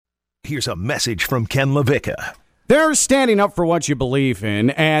here's a message from Ken LaVicka. There's standing up for what you believe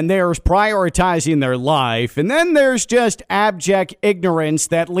in, and there's prioritizing their life, and then there's just abject ignorance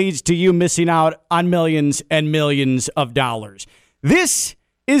that leads to you missing out on millions and millions of dollars. This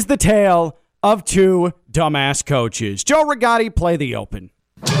is the tale of two dumbass coaches. Joe Rigotti, play the open.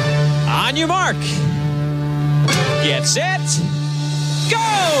 On your mark. Get set.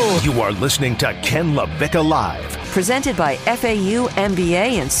 Go! You are listening to Ken LaVicka Live. Presented by FAU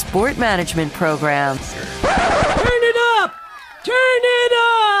MBA and Sport Management Program. Turn it up! Turn it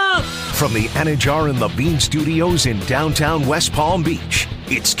up! From the Anajar and Levine Studios in downtown West Palm Beach,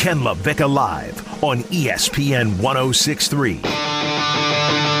 it's Ken LaVicka Live on ESPN 106.3.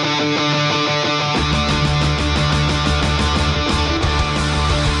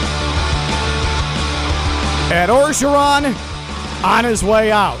 Ed Orgeron on his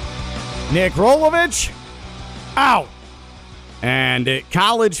way out. Nick Rolovich out. And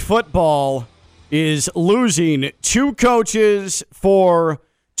college football is losing two coaches for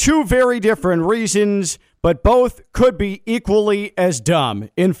two very different reasons, but both could be equally as dumb.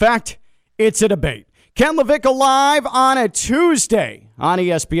 In fact, it's a debate. Ken LaVicka Live on a Tuesday on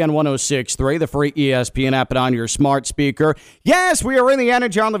ESPN 106.3, the free ESPN app and on your smart speaker. Yes, we are in the Anna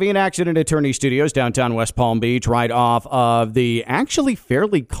John Levine Accident Attorney Studios, downtown West Palm Beach, right off of the actually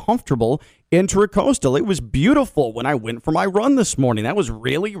fairly comfortable Intracoastal. It was beautiful when I went for my run this morning. That was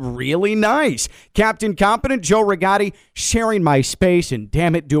really, really nice. Captain Competent Joe Rigotti sharing my space, and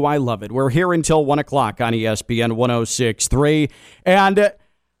damn it, do I love it. We're here until 1 o'clock on ESPN 106.3, and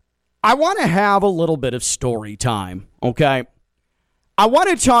I want to have a little bit of story time, okay? I want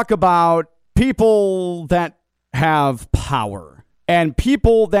to talk about people that have power and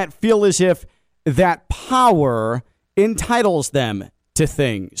people that feel as if that power entitles them to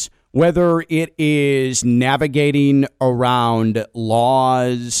things, whether it is navigating around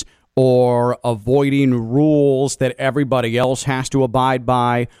laws or avoiding rules that everybody else has to abide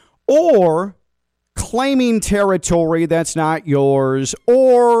by, or claiming territory that's not yours,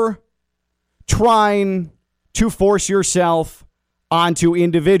 or trying to force yourself onto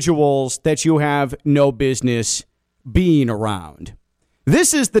individuals that you have no business being around.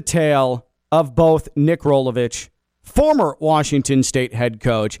 This is the tale of both Nick Rolovich, former Washington State head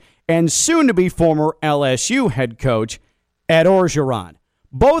coach, and soon-to-be former LSU head coach, Ed Orgeron.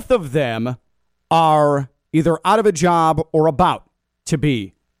 Both of them are either out of a job or about to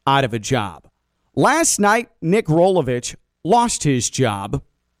be out of a job. Last night, Nick Rolovich lost his job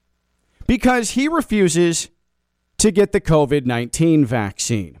because he refuses to get the COVID-19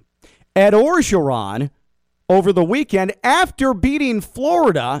 vaccine. Ed Orgeron, over the weekend, after beating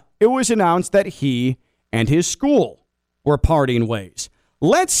Florida, it was announced that he and his school were parting ways.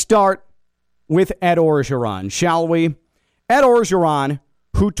 Let's start with Ed Orgeron, shall we? Ed Orgeron,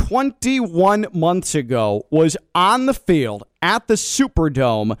 who 21 months ago was on the field at the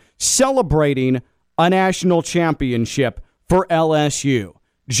Superdome celebrating a national championship for LSU.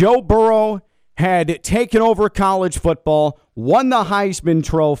 Joe Burrow had taken over college football, won the Heisman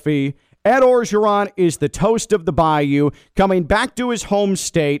Trophy. Ed Orgeron is the toast of the Bayou, coming back to his home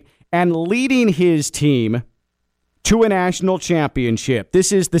state and leading his team to a national championship.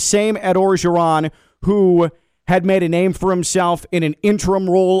 This is the same Ed Orgeron who had made a name for himself in an interim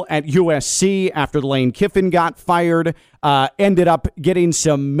role at USC after Lane Kiffin got fired, ended up getting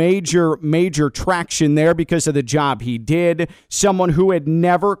some major traction there because of the job he did. Someone who had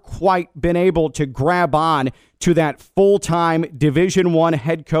never quite been able to grab on to that full-time Division I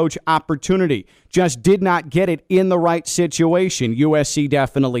head coach opportunity. Just did not get it in the right situation. USC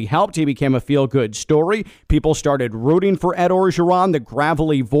definitely helped. He became a feel-good story. People started rooting for Ed Orgeron, the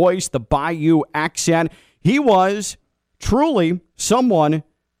gravelly voice, the Bayou accent. He was truly someone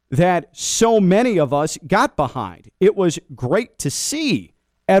that so many of us got behind. It was great to see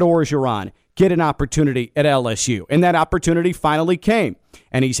Ed Orgeron get an opportunity at LSU, and that opportunity finally came,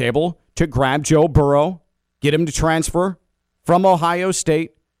 and he's able to grab Joe Burrow, get him to transfer from Ohio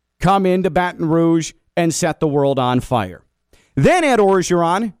State, come into Baton Rouge, and set the world on fire. Then Ed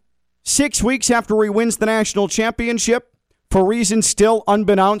Orgeron, 6 weeks after he wins the national championship, for reasons still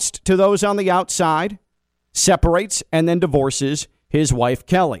unbeknownst to those on the outside, separates and then divorces his wife,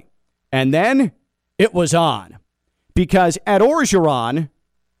 Kelly. And then it was on. Because Ed Orgeron,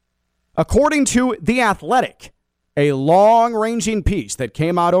 according to The Athletic, a long-ranging piece that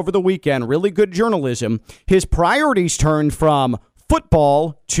came out over the weekend, really good journalism, his priorities turned from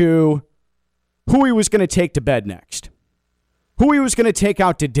football to who he was going to take to bed next, who he was going to take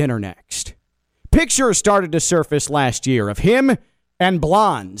out to dinner next. Pictures started to surface last year of him and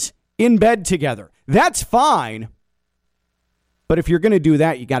blondes in bed together. That's fine. But if you're going to do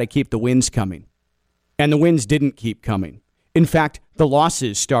that, you got to keep the wins coming. And the wins didn't keep coming. In fact, the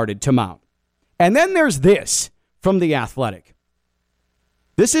losses started to mount. And then there's this from The Athletic.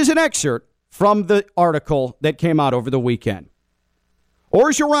 This is an excerpt from the article that came out over the weekend.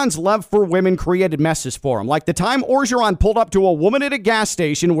 Orgeron's love for women created messes for him, like the time Orgeron pulled up to a woman at a gas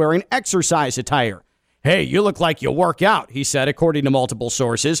station wearing exercise attire. Hey, you look like you work out, he said, according to multiple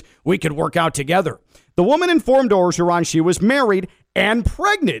sources. We could work out together. The woman informed Orgeron she was married and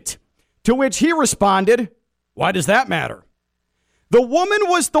pregnant, to which he responded, why does that matter? The woman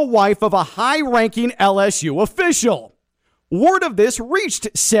was the wife of a high-ranking LSU official. Word of this reached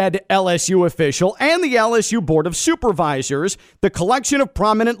said LSU official and the LSU Board of Supervisors, the collection of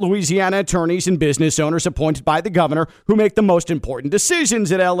prominent Louisiana attorneys and business owners appointed by the governor who make the most important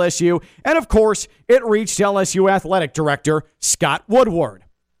decisions at LSU. And of course, it reached LSU athletic director Scott Woodward.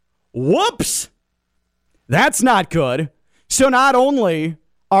 Whoops! That's not good. So not only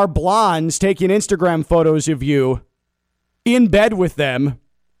are blondes taking Instagram photos of you in bed with them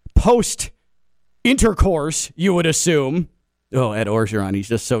post-intercourse, you would assume. Oh, Ed Orgeron, he's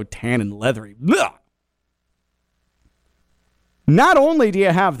just so tan and leathery. Blah! Not only do you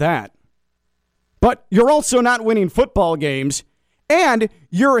have that, but you're also not winning football games, and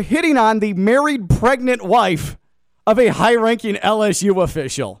you're hitting on the married, pregnant wife of a high-ranking LSU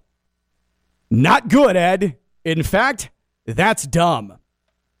official. Not good, Ed. In fact, that's dumb.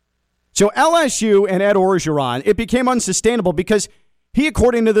 So LSU and Ed Orgeron, it became unsustainable because he,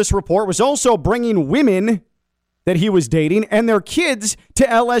 according to this report, was also bringing women that he was dating and their kids to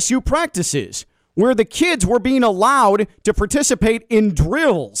LSU practices, where the kids were being allowed to participate in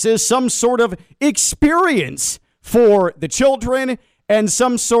drills as some sort of experience for the children and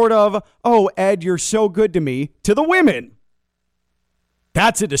some sort of, oh, Ed, you're so good to me, to the women.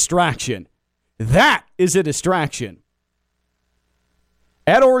 That's a distraction. That is a distraction.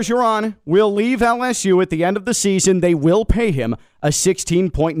 Ed Orgeron will leave LSU at the end of the season. They will pay him a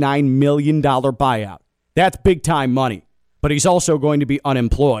 $16.9 million buyout. That's big time money, but he's also going to be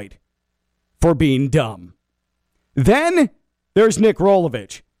unemployed for being dumb. Then there's Nick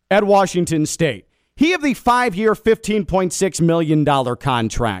Rolovich at Washington State. He of the 5-year, $15.6 million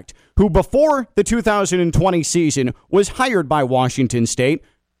contract, who before the 2020 season was hired by Washington State.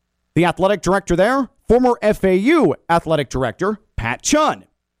 The athletic director there, former FAU athletic director, Pat Chun.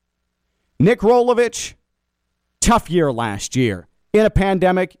 Nick Rolovich, tough year last year. In a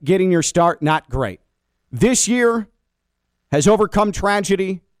pandemic, getting your start, not great. This year has overcome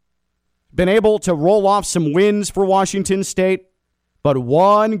tragedy, been able to roll off some wins for Washington State, but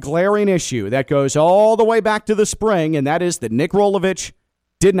one glaring issue that goes all the way back to the spring, and that is that Nick Rolovich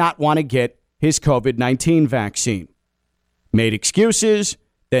did not want to get his COVID-19 vaccine. Made excuses,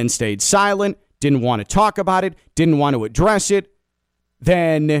 then stayed silent, didn't want to talk about it, didn't want to address it.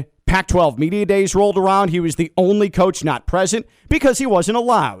 Then Pac-12 Media Days rolled around. He was the only coach not present because he wasn't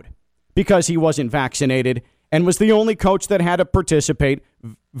allowed, because he wasn't vaccinated, and was the only coach that had to participate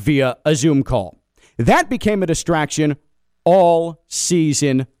via a Zoom call. That became a distraction all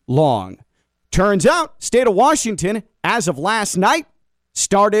season long. Turns out, state of Washington, as of last night,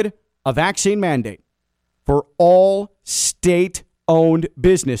 started a vaccine mandate for all state-owned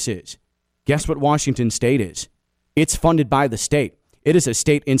businesses. Guess what Washington State is? It's funded by the state. It is a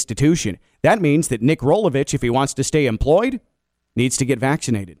state institution. That means that Nick Rolovich, if he wants to stay employed, needs to get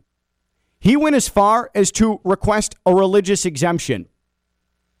vaccinated. He went as far as to request a religious exemption.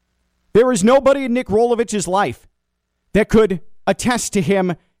 There is nobody in Nick Rolovich's life that could attest to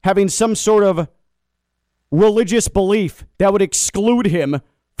him having some sort of religious belief that would exclude him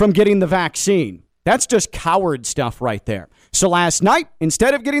from getting the vaccine. That's just coward stuff right there. So last night,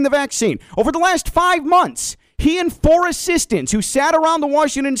 instead of getting the vaccine, over the last 5 months, he and 4 assistants who sat around the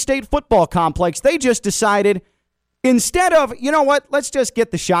Washington State football complex, they just decided, instead of, you know what, let's just get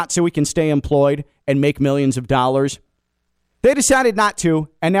the shot so we can stay employed and make millions of dollars. They decided not to,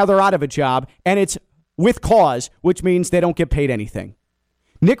 and now they're out of a job, and it's with cause, which means they don't get paid anything.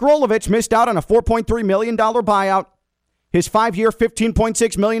 Nick Rolovich missed out on a $4.3 million buyout. His 5-year,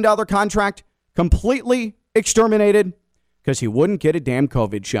 $15.6 million contract completely exterminated because he wouldn't get a damn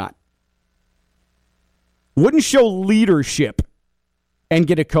COVID shot. Wouldn't show leadership and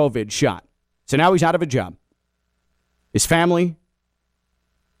get a COVID shot. So now he's out of a job. His family,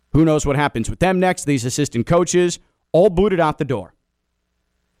 who knows what happens with them next, these assistant coaches, all booted out the door.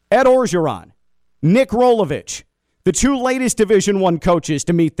 Ed Orgeron, Nick Rolovich, the 2 latest Division I coaches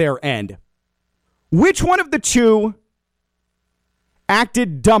to meet their end. Which one of the 2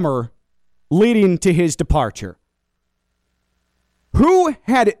 acted dumber leading to his departure? Who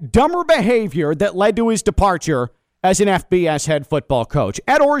had dumber behavior that led to his departure as an FBS head football coach?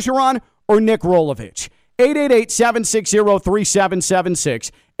 Ed Orgeron or Nick Rolovich?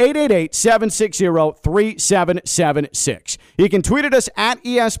 888-760-3776. 888-760-3776. You can tweet at us at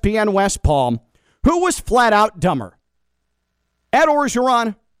ESPN West Palm. Who was flat out dumber? Ed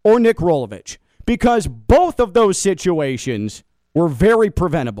Orgeron or Nick Rolovich? Because both of those situations were very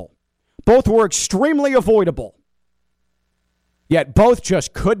preventable. Both were extremely avoidable. Yet both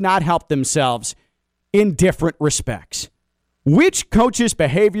just could not help themselves in different respects. Which coach's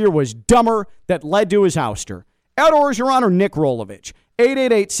behavior was dumber that led to his ouster? Ed Orgeron or Nick Rolovich?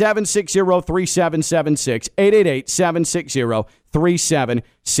 888-760-3776.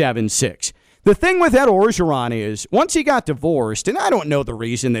 888-760-3776. The thing with Ed Orgeron is, once he got divorced, and I don't know the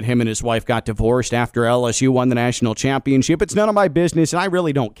reason that him and his wife got divorced after LSU won the national championship. It's none of my business, and I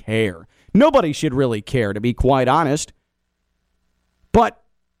really don't care. Nobody should really care, to be quite honest. But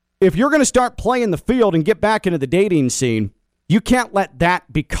if you're going to start playing the field and get back into the dating scene, you can't let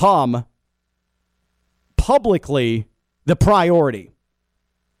that become publicly the priority.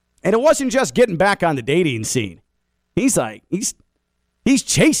 And it wasn't just getting back on the dating scene. He's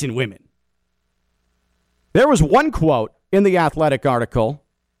chasing women. There was one quote in the Athletic article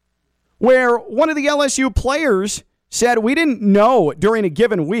where one of the LSU players said, we didn't know during a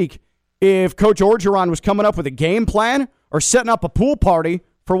given week if Coach Orgeron was coming up with a game plan or setting up a pool party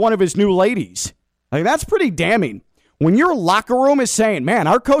for one of his new ladies. Like, that's pretty damning. When your locker room is saying, man,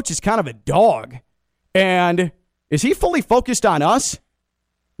 our coach is kind of a dog, and is he fully focused on us?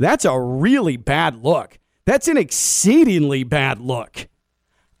 That's a really bad look. That's an exceedingly bad look.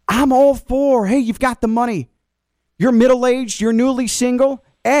 I'm all for, hey, you've got the money. You're middle-aged, you're newly single.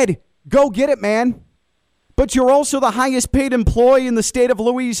 Ed, go get it, man. But you're also the highest paid employee in the state of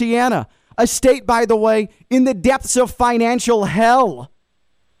Louisiana. A state, by the way, in the depths of financial hell.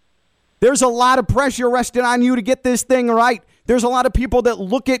 There's a lot of pressure resting on you to get this thing right. There's a lot of people that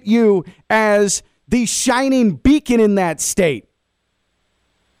look at you as the shining beacon in that state.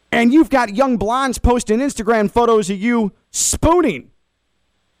 And you've got young blondes posting Instagram photos of you spooning.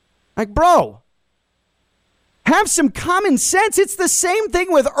 Like, bro, have some common sense. It's the same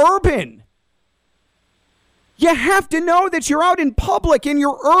thing with Urban. You have to know that you're out in public and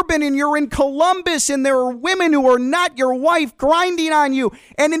you're urban and you're in Columbus and there are women who are not your wife grinding on you.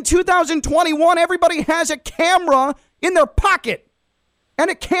 And in 2021, everybody has a camera in their pocket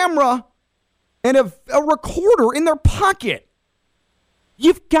and a camera and a recorder in their pocket.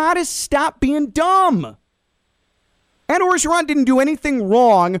 You've got to stop being dumb. Ed Orgeron didn't do anything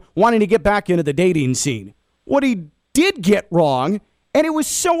wrong wanting to get back into the dating scene. What he did get wrong, and it was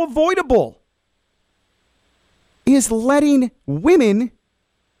so avoidable, is letting women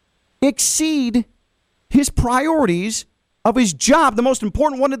exceed his priorities of his job, the most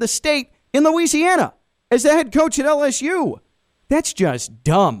important one of the state in Louisiana, as the head coach at LSU. That's just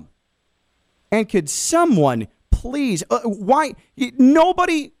dumb. And could someone please, why?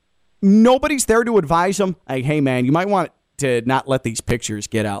 Nobody's there to advise him. Like, hey, man, you might want to not let these pictures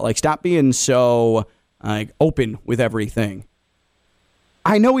get out. Like, stop being so open with everything.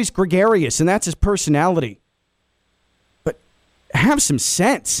 I know he's gregarious, and that's his personality. But have some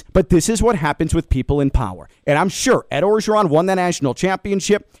sense. But this is what happens with people in power. And I'm sure Ed Orgeron won that national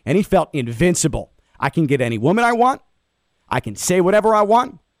championship, and he felt invincible. I can get any woman I want. I can say whatever I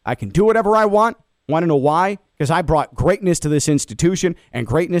want. I can do whatever I want. Want to know why? Because I brought greatness to this institution and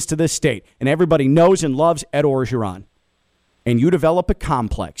greatness to this state. And everybody knows and loves Ed Orgeron. And you develop a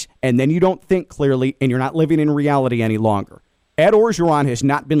complex. And then you don't think clearly and you're not living in reality any longer. Ed Orgeron has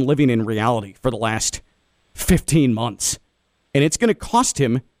not been living in reality for the last 15 months. And it's going to cost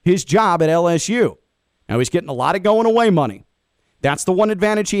him his job at LSU. Now, he's getting a lot of going away money. That's the one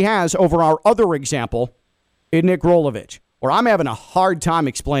advantage he has over our other example in Nick Rolovich. Or I'm having a hard time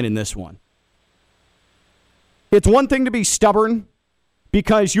explaining this one. It's one thing to be stubborn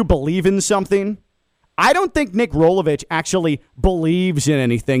because you believe in something. I don't think Nick Rolovich actually believes in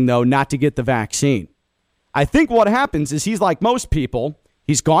anything, though, not to get the vaccine. I think what happens is he's like most people.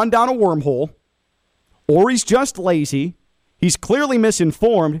 He's gone down a wormhole, or he's just lazy. He's clearly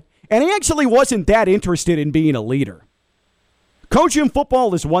misinformed, and he actually wasn't that interested in being a leader. Coaching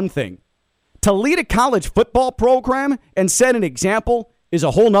football is one thing. To lead a college football program and set an example is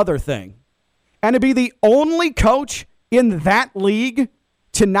a whole nother thing. And to be the only coach in that league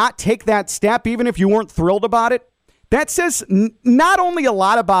to not take that step, even if you weren't thrilled about it, that says not only a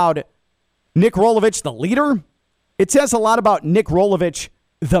lot about Nick Rolovich, the leader, it says a lot about Nick Rolovich,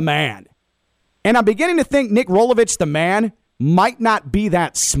 the man. And I'm beginning to think Nick Rolovich, the man, might not be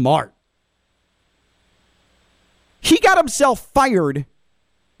that smart. He got himself fired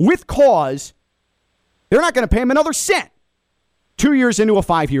with cause They're not going to pay him another cent. 2 years into a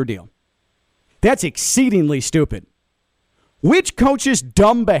 5-year deal. That's exceedingly stupid. Which coach's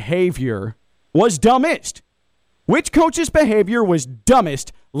dumb behavior was dumbest? Which coach's behavior was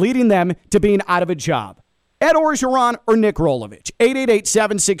dumbest, leading them to being out of a job? Ed Orgeron or Nick Rolovich?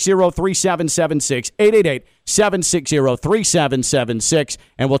 888-760-3776. 888-760-3776.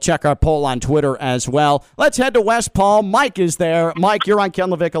 And we'll check our poll on Twitter as well. Let's head to West Palm. Mike is there. Mike, you're on Ken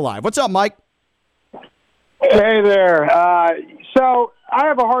LaVicka Live. What's up, Mike? Hey there. So I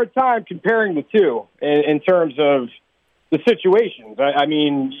have a hard time comparing the two in terms of the situations. I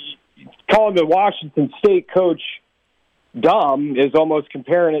mean, calling the Washington State coach dumb is almost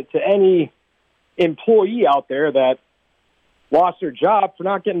comparing it to any employee out there that lost their job for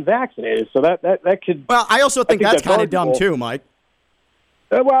not getting vaccinated. So that could. Well, I also think that's kind of dumb too, Mike.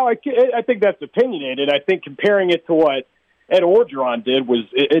 Well, I think that's opinionated. I think comparing it to what Ed Orgeron did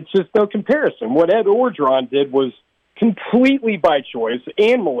it's just no comparison. What Ed Orgeron did was completely by choice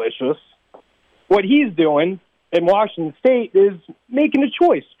and malicious. What he's doing in Washington State is making a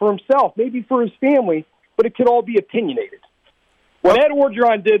choice for himself, maybe for his family, but it could all be opinionated. What Ed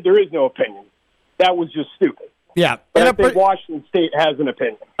Orgeron did, there is no opinion. That was just stupid. Yeah. But I think Washington State has an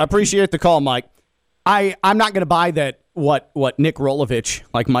opinion. I appreciate the call, Mike. I'm not going to buy that what Nick Rolovich,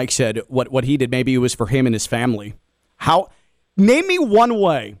 like Mike said, what he did, maybe it was for him and his family. Name me one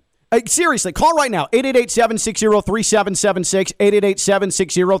way. Seriously, call right now, 888-760-3776,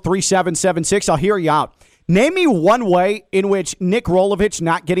 888-760-3776. I'll hear you out. Name me one way in which Nick Rolovich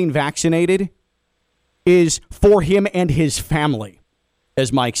not getting vaccinated is for him and his family,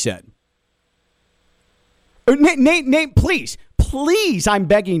 as Mike said. Nate, please, I'm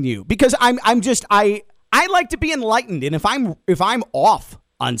begging you, because I like to be enlightened, and if I'm off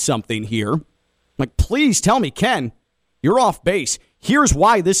on something here, like, please tell me, Ken, you're off base. Here's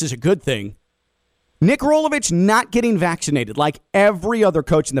why this is a good thing. Nick Rolovich not getting vaccinated like every other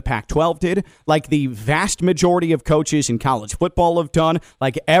coach in the Pac-12 did, like the vast majority of coaches in college football have done,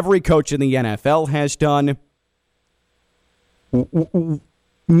 like every coach in the NFL has done.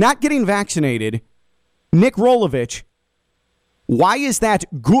 Not getting vaccinated, Nick Rolovich, why is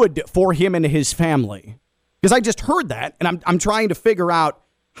that good for him and his family? Because I just heard that, and I'm trying to figure out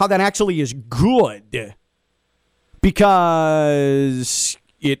how that actually is good. Because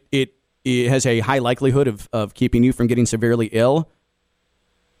it has a high likelihood of keeping you from getting severely ill.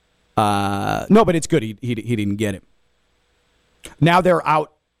 No, but it's good he didn't get it. Now they're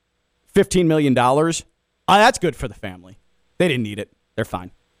out $15 million. That's good for the family. They didn't need it. They're fine.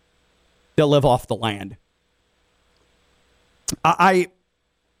 They'll live off the land.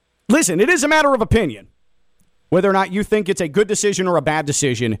 Listen, it is a matter of opinion, whether or not you think it's a good decision or a bad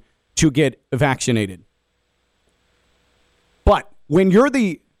decision to get vaccinated. But when you're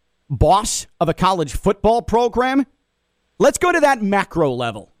the boss of a college football program, let's go to that macro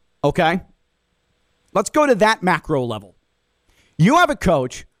level, okay? Let's go to that macro level. You have a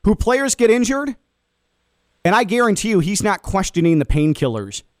coach who players get injured, and I guarantee you he's not questioning the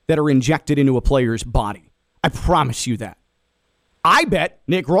painkillers that are injected into a player's body. I promise you that. I bet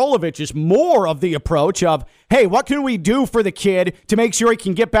Nick Rolovich is more of the approach of, hey, what can we do for the kid to make sure he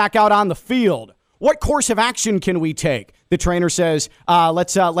can get back out on the field? What course of action can we take? The trainer says,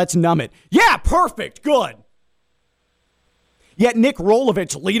 let's numb it. Yeah, perfect, good. Yet Nick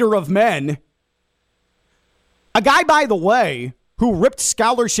Rolovich, leader of men, a guy, by the way, who ripped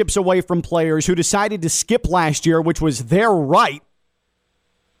scholarships away from players who decided to skip last year, which was their right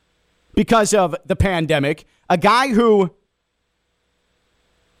because of the pandemic, a guy who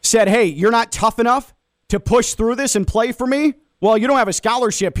said, hey, you're not tough enough to push through this and play for me? Well, you don't have a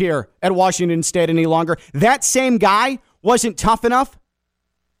scholarship here at Washington State any longer. That same guy wasn't tough enough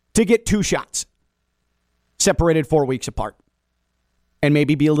to get 2 shots separated 4 weeks apart and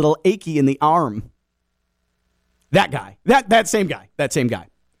maybe be a little achy in the arm. That guy, that same guy.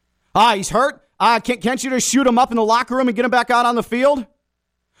 He's hurt. Can't you just shoot him up in the locker room and get him back out on the field?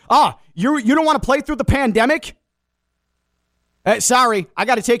 You don't want to play through the pandemic? Sorry, I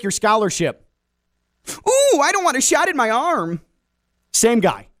got to take your scholarship. Ooh, I don't want a shot in my arm. Same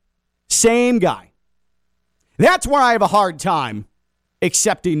guy. That's where I have a hard time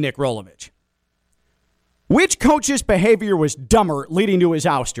accepting Nick Rolovich. Which coach's behavior was dumber leading to his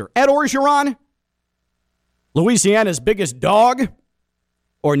ouster? Ed Orgeron, Louisiana's biggest dog,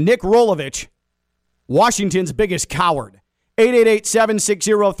 or Nick Rolovich, Washington's biggest coward?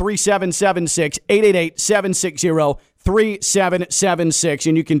 888-760-3776, 3776,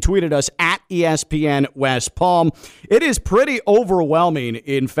 and you can tweet at us at ESPN West Palm. It is pretty overwhelming,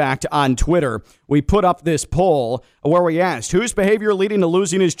 in fact, on Twitter. We put up this poll where we asked, whose behavior leading to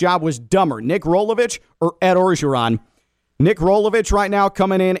losing his job was dumber, Nick Rolovich or Ed Orgeron? Nick Rolovich right now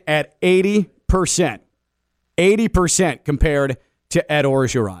coming in at 80%. 80% compared to Ed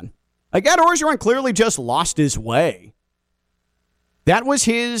Orgeron. Like, Ed Orgeron clearly just lost his way. That was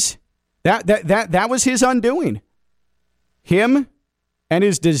his that was his undoing. Him and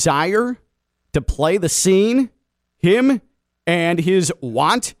his desire to play the scene, him and his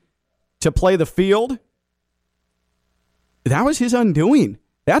want to play the field, that was his undoing.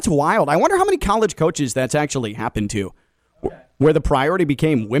 That's wild. I wonder how many college coaches that's actually happened to, where the priority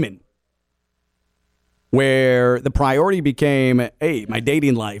became women, where the priority became, hey, my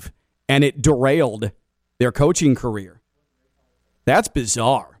dating life, and it derailed their coaching career. That's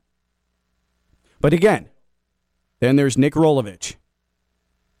bizarre. But again, then there's Nick Rolovich.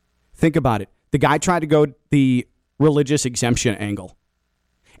 Think about it. The guy tried to go the religious exemption angle.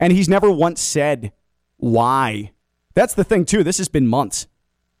 And he's never once said why. That's the thing, too. This has been months.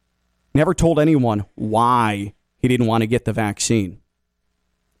 Never told anyone why he didn't want to get the vaccine.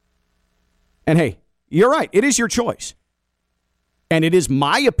 And hey, you're right. It is your choice. And it is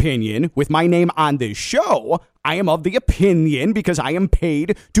my opinion, with my name on this show, I am of the opinion, because I am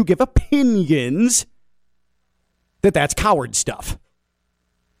paid to give opinions, that that's coward stuff.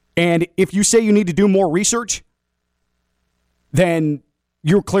 And if you say you need to do more research, then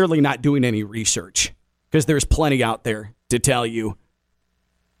you're clearly not doing any research, because there's plenty out there to tell you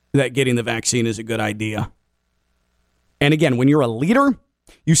that getting the vaccine is a good idea. And again, when you're a leader,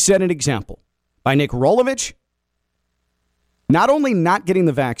 you set an example. By Nick Rolovich, not only not getting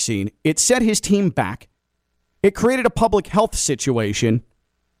the vaccine, it set his team back. It created a public health situation.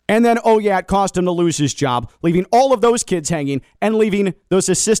 And then, oh yeah, it caused him to lose his job, leaving all of those kids hanging and leaving those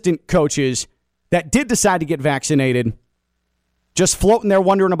assistant coaches that did decide to get vaccinated just floating there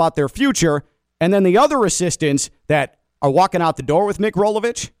wondering about their future. And then the other assistants that are walking out the door with Nick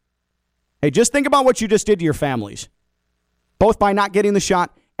Rolovich. Hey, just think about what you just did to your families, both by not getting the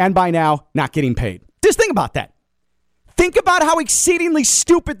shot and by now not getting paid. Just think about that. Think about how exceedingly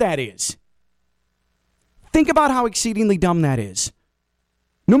stupid that is. Think about how exceedingly dumb that is.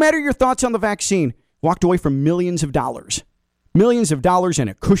 No matter your thoughts on the vaccine, walked away from millions of dollars in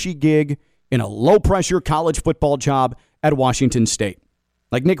a cushy gig in a low-pressure college football job at Washington State.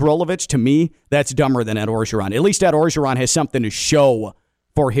 Like Nick Rolovich, to me, that's dumber than Ed Orgeron. At least Ed Orgeron has something to show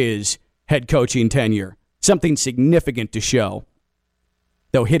for his head coaching tenure. Something significant to show.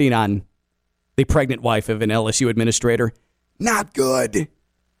 Though hitting on the pregnant wife of an LSU administrator, not good.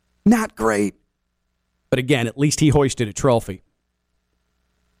 Not great. But again, at least he hoisted a trophy.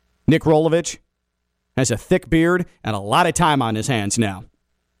 Nick Rolovich has a thick beard and a lot of time on his hands now.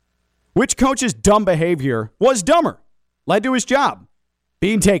 Which coach's dumb behavior was dumber? Led to his job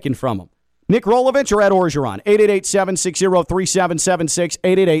being taken from him. Nick Rolovich or Ed Orgeron? 888-760-3776,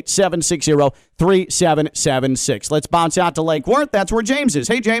 888-760-3776. Let's bounce out to Lake Worth. That's where James is.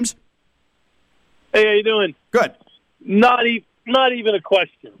 Hey, James. Hey, how you doing? Good. Not even a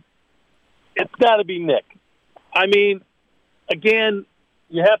question. It's got to be Nick. I mean, again,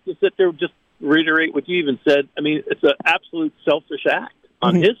 you have to sit there and just reiterate what you even said. I mean, it's an absolute selfish act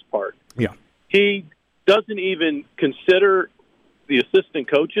on his part. Yeah. He doesn't even consider the assistant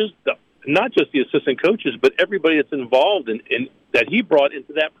coaches, not just the assistant coaches, but everybody that's involved in that he brought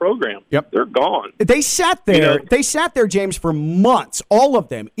into that program. Yep. They're gone. They sat there. They sat there, James, for months, all of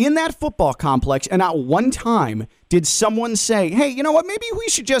them, in that football complex, and not one time did someone say, hey, you know what, maybe we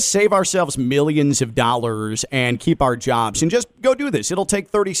should just save ourselves millions of dollars and keep our jobs and just go do this. It'll take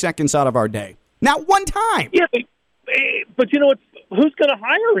 30 seconds out of our day. Not one time. Yeah, but you know what? Who's going to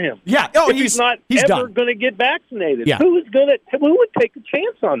hire him? Yeah, if he's not ever going to get vaccinated. Yeah. Who would take a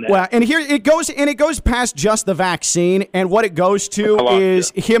chance on that? Well, and here it goes past just the vaccine, and what it goes to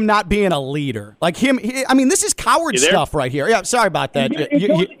is him not being a leader. Like him. I mean, this is coward stuff right here. Yeah, sorry about that.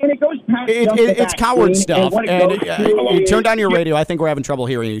 It goes past it's coward stuff. And you turn down your radio. I think we're having trouble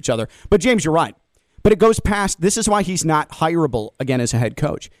hearing each other. But James, you're right. But it goes past. This is why he's not hireable again as a head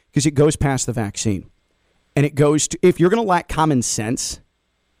coach, because it goes past the vaccine. And it goes to, if you're going to lack common sense,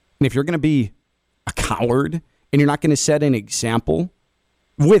 and if you're going to be a coward, and you're not going to set an example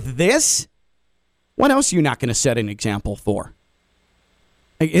with this, what else are you not going to set an example for?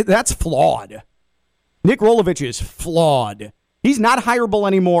 That's flawed. Nick Rolovich is flawed. He's not hireable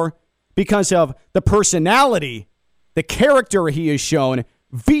anymore because of the personality, the character he has shown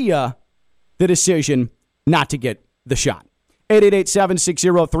via the decision not to get the shot.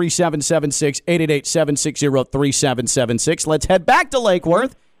 888-760-3776, 888-760-3776. Let's head back to Lake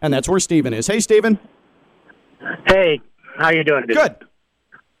Worth, and that's where Steven is. Hey, Steven. Hey, how you doing today? Good.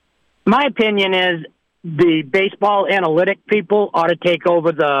 My opinion is the baseball analytic people ought to take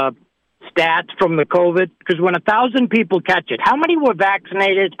over the stats from the COVID, because when 1,000 people catch it, how many were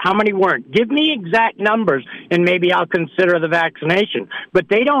vaccinated, how many weren't? Give me exact numbers, and maybe I'll consider the vaccination. But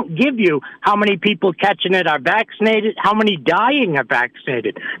they don't give you how many people catching it are vaccinated, how many dying are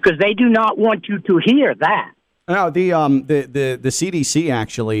vaccinated, because they do not want you to hear that. No, the CDC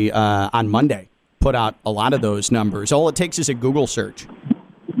actually on Monday put out a lot of those numbers. All it takes is a Google search.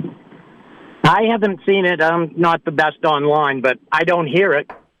 I haven't seen it. I'm not the best online, but I don't hear it.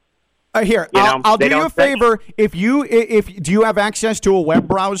 Here, I'll do you a favor. If do you have access to a web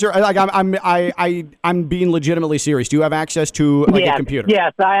browser? Like I'm being legitimately serious. Do you have access to a computer?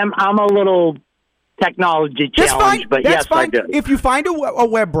 Yes, I'm a little technology challenged, but yes, I do. If you find a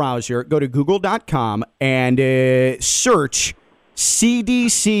web browser, go to google.com and search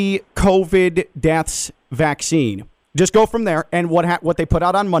CDC COVID deaths vaccine. Just go from there, and what they put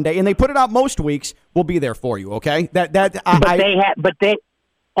out on Monday, and they put it out most weeks, will be there for you. Okay,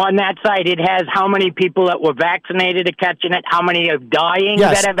 on that site, it has how many people that were vaccinated at catching it, how many are dying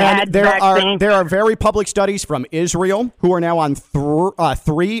that have had vaccine. There are very public studies from Israel who are now on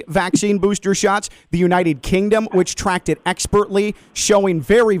 3 vaccine booster shots. The United Kingdom, which tracked it expertly, showing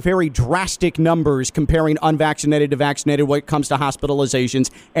very, very drastic numbers comparing unvaccinated to vaccinated when it comes to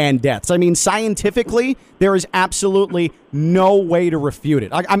hospitalizations and deaths. I mean, scientifically, there is absolutely no way to refute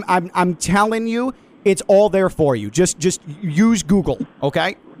it. I'm telling you. It's all there for you. Just use Google,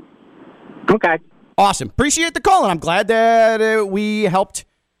 okay? Okay. Awesome. Appreciate the call, and I'm glad that we helped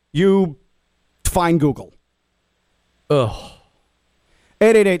you find Google. Ugh.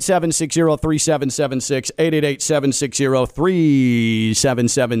 888-760-3776,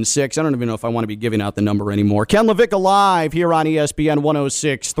 888-760-3776. I don't even know if I want to be giving out the number anymore. Ken LaVicka Live here on ESPN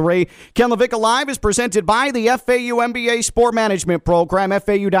 106.3. Ken LaVicka Live is presented by the FAU MBA Sport Management Program,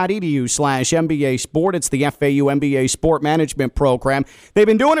 FAU.edu/MBA Sport. It's the FAU MBA Sport Management Program. They've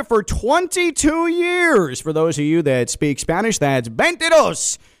been doing it for 22 years. For those of you that speak Spanish, that's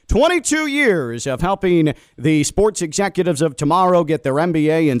 22. 22 years of helping the sports executives of tomorrow get their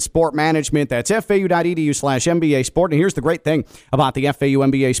MBA in sport management. That's FAU.edu/MBA Sport. And here's the great thing about the FAU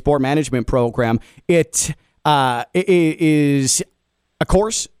MBA Sport Management Program. It is a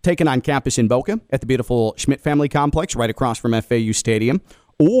course taken on campus in Boca at the beautiful Schmidt Family Complex right across from FAU Stadium.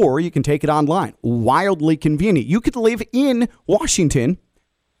 Or you can take it online. Wildly convenient. You could live in Washington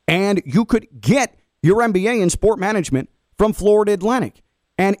and you could get your MBA in sport management from Florida Atlantic.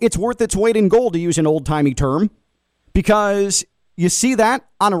 And it's worth its weight in gold, to use an old-timey term, because you see that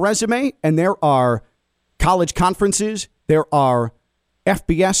on a resume, and there are college conferences, there are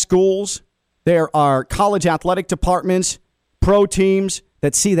FBS schools, there are college athletic departments, pro teams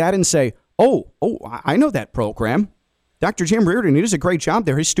that see that and say, oh, I know that program. Dr. Jim Reardon, he does a great job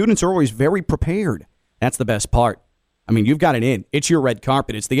there. His students are always very prepared. That's the best part. I mean, you've got it in. It's your red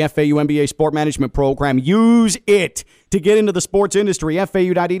carpet. It's the FAU MBA Sport Management Program. Use it to get into the sports industry.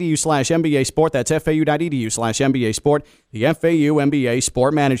 FAU.edu/MBA Sport. That's FAU.edu/MBA Sport. The FAU MBA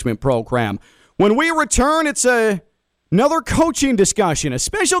Sport Management Program. When we return, it's another coaching discussion, a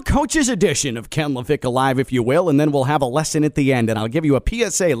special coaches edition of Ken LaVicka Live, if you will, and then we'll have a lesson at the end, and I'll give you a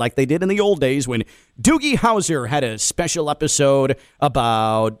PSA like they did in the old days when Doogie Howser had a special episode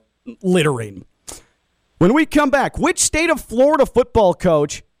about littering. When we come back, which state of Florida football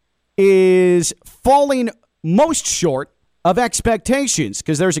coach is falling most short of expectations?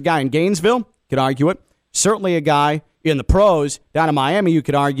 Because there's a guy in Gainesville, could argue it. Certainly a guy in the pros down in Miami, you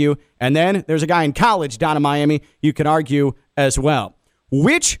could argue. And then there's a guy in college down in Miami, you could argue as well.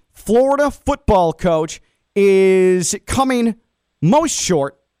 Which Florida football coach is coming most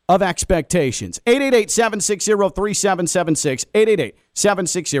short of expectations? 888-760-3776,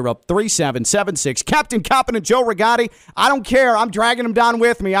 888-760-3776. Captain Competent Joe Rigotti. I don't care. I'm dragging him down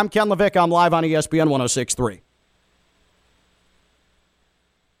with me. I'm Ken LaVicka. I'm live on ESPN 106.3.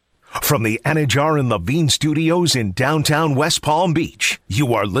 From the Anajar and Levine Studios in downtown West Palm Beach,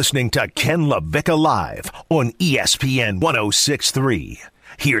 you are listening to Ken LaVicka Live on ESPN 106.3.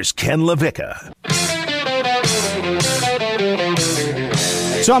 Here's Ken LaVicka.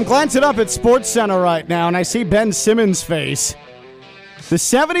 So I'm glancing up at SportsCenter right now, and I see Ben Simmons' face. The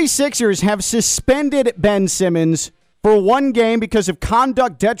 76ers have suspended Ben Simmons for one game because of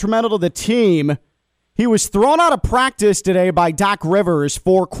conduct detrimental to the team. He was thrown out of practice today by Doc Rivers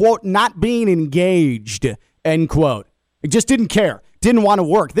for, quote, not being engaged, end quote. He just didn't care, didn't want to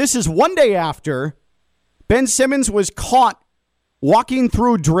work. This is one day after Ben Simmons was caught walking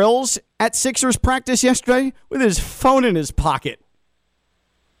through drills at Sixers practice yesterday with his phone in his pocket.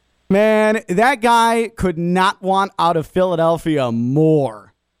 Man, that guy could not want out of Philadelphia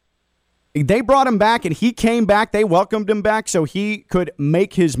more. They brought him back, and he came back. They welcomed him back so he could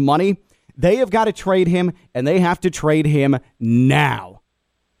make his money. They have got to trade him, and they have to trade him now.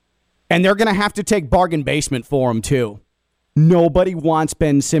 And they're going to have to take bargain basement for him, too. Nobody wants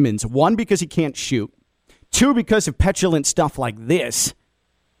Ben Simmons. 1, because he can't shoot. 2, because of petulant stuff like this.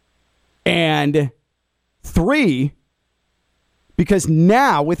 And 3, because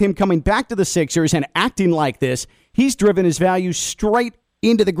now, with him coming back to the Sixers and acting like this, he's driven his value straight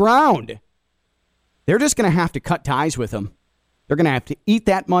into the ground. They're just going to have to cut ties with him. They're going to have to eat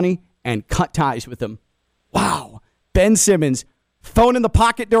that money and cut ties with him. Wow. Ben Simmons, phone in the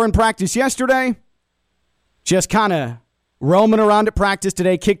pocket during practice yesterday. Just kind of roaming around at practice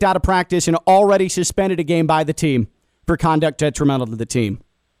today, kicked out of practice, and already suspended a game by the team for conduct detrimental to the team.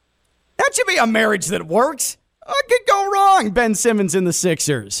 That should be a marriage that works. What could go wrong? Ben Simmons in the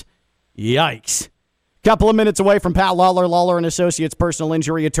Sixers. Yikes. Couple of minutes away from Pat Lawler, Lawler & Associates Personal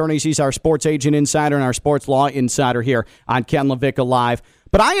Injury Attorneys. He's our sports agent insider and our sports law insider here on Ken LaVicka Live.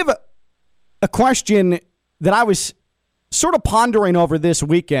 But I have a question that I was sort of pondering over this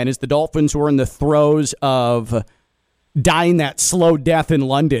weekend as the Dolphins were in the throes of dying that slow death in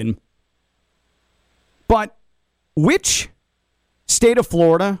London. But which state of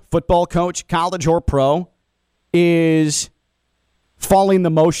Florida football coach, college or pro, is falling the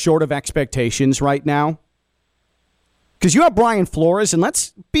most short of expectations right now? Because you have Brian Flores, and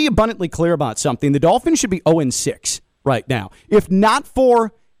let's be abundantly clear about something. The Dolphins should be 0-6 right now. If not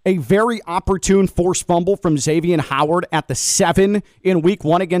for a very opportune forced fumble from Xavier Howard at the 7 in week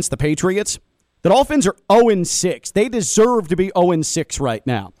 1 against the Patriots, the Dolphins are 0-6. They deserve to be 0-6 right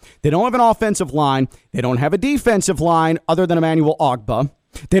now. They don't have an offensive line. They don't have a defensive line other than Emmanuel Ogbah.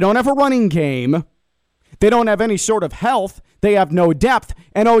 They don't have a running game. They don't have any sort of health. They have no depth.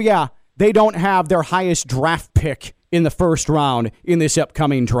 And oh yeah, they don't have their highest draft pick in the first round in this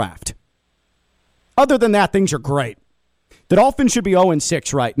upcoming draft. Other than that, things are great. The Dolphins should be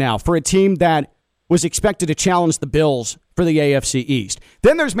 0-6 right now for a team that was expected to challenge the Bills for the AFC East.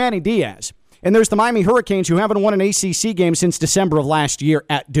 Then there's Manny Diaz. And there's the Miami Hurricanes, who haven't won an ACC game since December of last year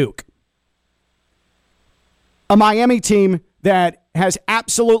at Duke. A Miami team that has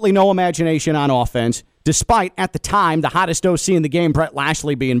absolutely no imagination on offense, despite, at the time, the hottest OC in the game, Brett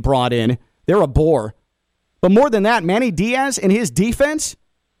Lashley, being brought in. They're a bore. But more than that, Manny Diaz and his defense,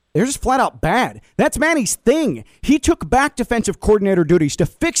 they're just flat out bad. That's Manny's thing. He took back defensive coordinator duties to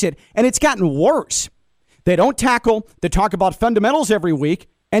fix it, and it's gotten worse. They don't tackle. They talk about fundamentals every week,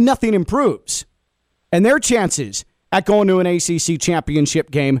 and nothing improves. And their chances at going to an ACC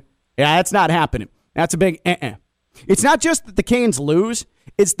championship game, yeah, that's not happening. That's a big It's not just that the Canes lose.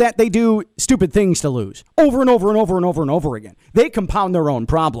 It's that they do stupid things to lose over and over and over and over and over again. They compound their own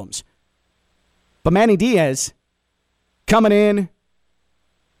problems. But Manny Diaz, coming in,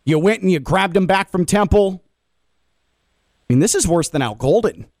 you went and you grabbed him back from Temple. I mean, this is worse than Al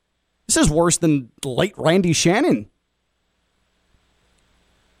Golden. This is worse than the late Randy Shannon.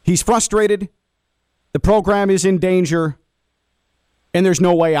 He's frustrated. The program is in danger. And there's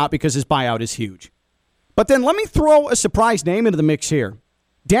no way out because his buyout is huge. But then let me throw a surprise name into the mix here.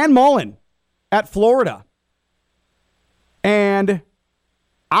 Dan Mullen at Florida. And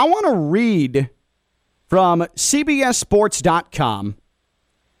I want to read from CBSSports.com.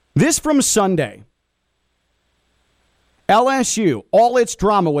 This from Sunday. LSU, all its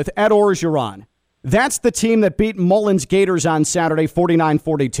drama with Ed Orgeron. That's the team that beat Mullen's Gators on Saturday,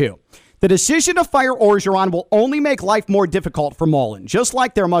 49-42. The decision to fire Orgeron will only make life more difficult for Mullen. Just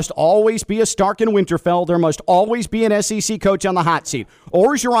like there must always be a Stark in Winterfell, there must always be an SEC coach on the hot seat.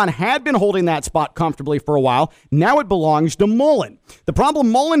 Orgeron had been holding that spot comfortably for a while. Now it belongs to Mullen. The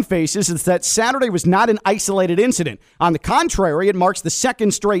problem Mullen faces is that Saturday was not an isolated incident. On the contrary, it marks the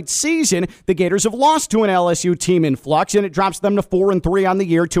second straight season the Gators have lost to an LSU team in flux, and it drops them to 4-3 on the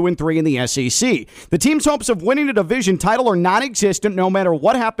year, 2-3 in the SEC. The team's hopes of winning a division title are non-existent no matter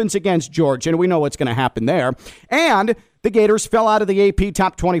what happens against Georgia, and we know what's going to happen there. And the Gators fell out of the AP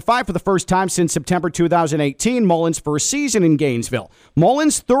Top 25 for the first time since September 2018, Mullen's first season in Gainesville.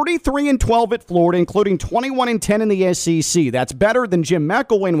 Mullen's 33-12 at Florida, including 21-10 in the SEC. That's better than Jim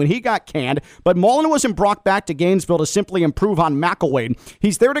McElwain when he got canned, but Mullen wasn't brought back to Gainesville to simply improve on McElwain.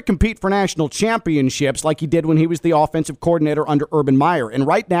 He's there to compete for national championships like he did when he was the offensive coordinator under Urban Meyer. And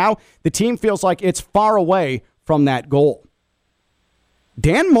right now, the team feels like it's far away from that goal.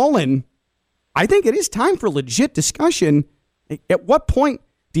 Dan Mullen, I think it is time for legit discussion. At what point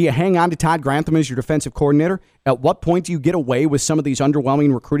do you hang on to Todd Grantham as your defensive coordinator? At what point do you get away with some of these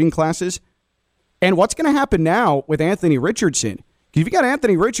underwhelming recruiting classes? And what's going to happen now with Anthony Richardson? Because if you got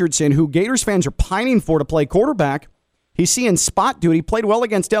Anthony Richardson, who Gators fans are pining for to play quarterback, he's seeing spot duty, played well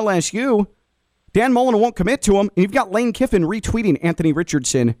against LSU. Dan Mullen won't commit to him. And you've got Lane Kiffin retweeting Anthony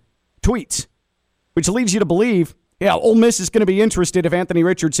Richardson tweets, which leads you to believe, yeah, Ole Miss is going to be interested if Anthony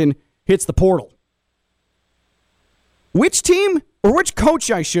Richardson hits the portal. Which team, or which coach,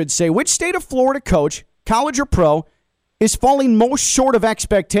 I should say, which state of Florida coach, college or pro, is falling most short of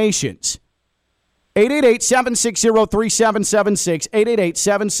expectations? 888-760-3776,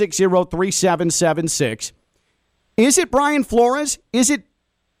 888-760-3776. Is it Brian Flores? Is it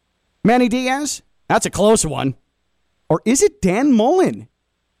Manny Diaz? That's a close one. Or is it Dan Mullen?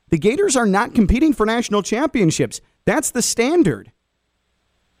 The Gators are not competing for national championships. That's the standard.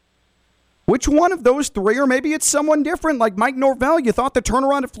 Which one of those three, or maybe it's someone different, like Mike Norvell, you thought the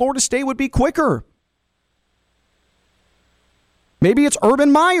turnaround at Florida State would be quicker. Maybe it's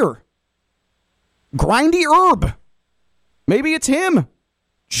Urban Meyer. Grindy Herb. Maybe it's him.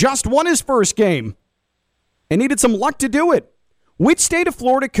 Just won his first game and needed some luck to do it. Which state of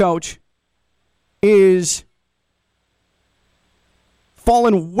Florida coach is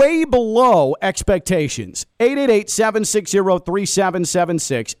fallen way below expectations?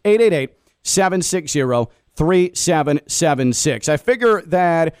 888-760-3776. 888-760-3776. I figure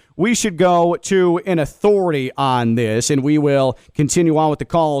that we should go to an authority on this, and we will continue on with the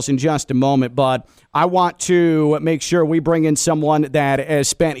calls in just a moment, but I want to make sure we bring in someone that has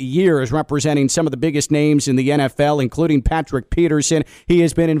spent years representing some of the biggest names in the NFL, including Patrick Peterson. He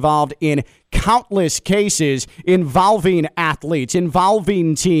has been involved in countless cases involving athletes,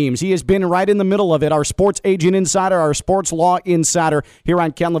 involving teams. He has been right in the middle of it. Our sports agent insider, our sports law insider here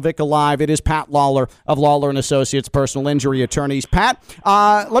on Ken LaVicka Live. It is Pat Lawler of Lawler & Associates Personal Injury Attorneys. Pat,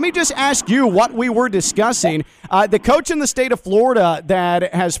 let me just ask you what we were discussing. The coach in the state of Florida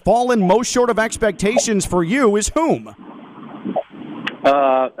that has fallen most short of expectations for you is whom?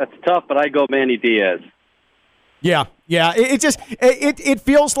 That's tough, but I go Manny Diaz. Yeah. It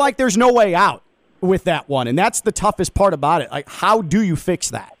feels like there's no way out with that one, and that's the toughest part about it. Like, how do you fix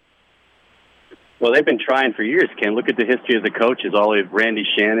that? Well, they've been trying for years, Ken. Look at the history of the coaches, all of Randy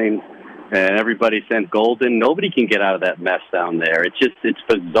Shannon and everybody sent Golden. Nobody can get out of that mess down there. It's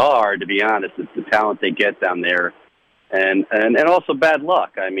bizarre, to be honest. It's the talent they get down there. And also bad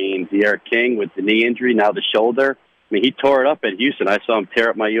luck. I mean, De'Aaron King with the knee injury, now the shoulder. I mean, he tore it up at Houston. I saw him tear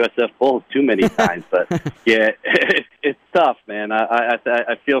up my USF Bulls too many times. But, yeah, it's tough, man.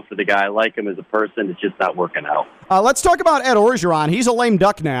 I feel for the guy. I like him as a person. It's just not working out. Let's talk about Ed Orgeron. He's a lame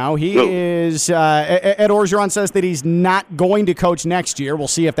duck now. Ed Orgeron says that he's not going to coach next year. We'll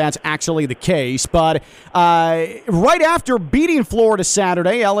see if that's actually the case. But right after beating Florida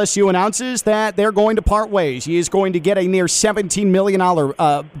Saturday, LSU announces that they're going to part ways. He is going to get a near $17 million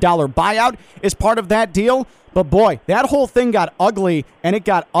buyout as part of that deal. But, boy, that whole thing got ugly, and it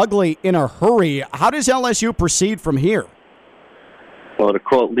got ugly in a hurry. How does LSU proceed from here? Well, to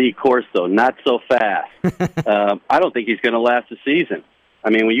quote Lee Corso, not so fast. I don't think he's going to last the season. I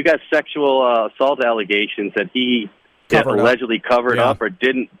mean, when you got sexual assault allegations that he allegedly covered up or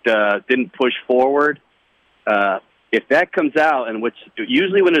didn't push forward, if that comes out, and which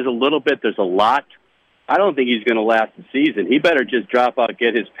usually when there's a little bit, there's a lot, I don't think he's going to last the season. He better just drop out,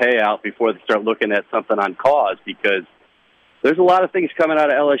 get his payout before they start looking at something on cause, because there's a lot of things coming out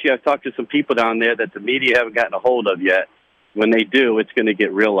of LSU. I've talked to some people down there that the media haven't gotten a hold of yet. When they do, it's going to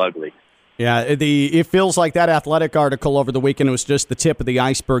get real ugly. Yeah, it feels like that Athletic article over the weekend was just the tip of the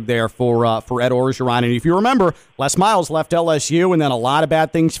iceberg there for Ed Orgeron. And if you remember, Les Miles left LSU, and then a lot of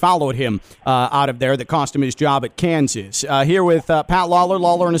bad things followed him out of there that cost him his job at Kansas. Here with Pat Lawler,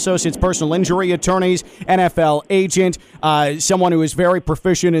 Lawler & Associates Personal Injury Attorneys, NFL agent, someone who is very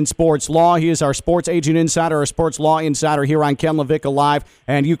proficient in sports law. He is our sports agent insider, our sports law insider here on Ken LaVicka Live.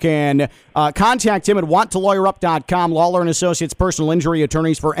 And you can contact him at wanttolawyerup.com. Lawler & Associates Personal Injury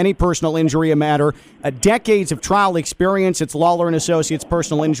Attorneys for any personal injury matter. Decades of trial experience. It's Lawler & Associates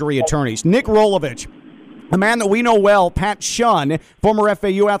Personal Injury Attorneys. Nick Rolovich, a man that we know well, Pat Shunn, former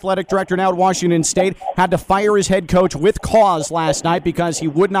FAU athletic director now at Washington State, had to fire his head coach with cause last night because he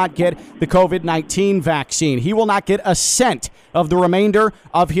would not get the COVID-19 vaccine. He will not get a cent of the remainder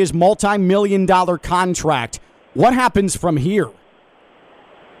of his multi-million-dollar contract. What happens from here?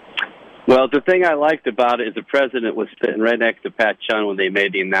 Well, the thing I liked about it is the president was sitting right next to Pat Shunn when they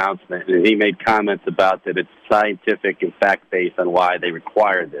made the announcement, and he made comments about that it's scientific and fact-based on why they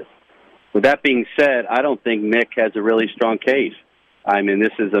require this. With that being said, I don't think Nick has a really strong case. I mean,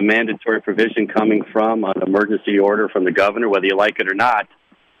 this is a mandatory provision coming from an emergency order from the governor, whether you like it or not.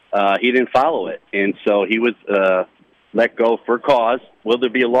 he didn't follow it. And so he was let go for cause. Will there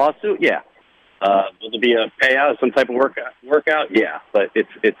be a lawsuit? Yeah. Will there be a payout, some type of workout? Yeah. But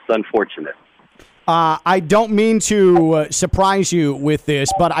it's unfortunate. I don't mean to surprise you with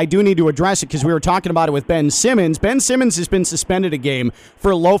this, but I do need to address it because we were talking about it with Ben Simmons. Ben Simmons has been suspended a game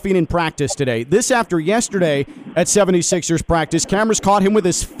for loafing in practice today. This after yesterday at 76ers practice, cameras caught him with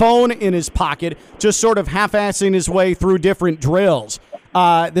his phone in his pocket, just sort of half-assing his way through different drills.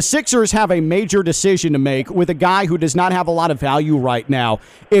 The Sixers have a major decision to make with a guy who does not have a lot of value right now.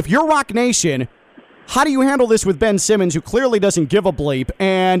 If you're Rock Nation, how do you handle this with Ben Simmons, who clearly doesn't give a bleep?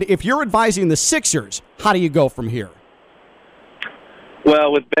 And if you're advising the Sixers, how do you go from here?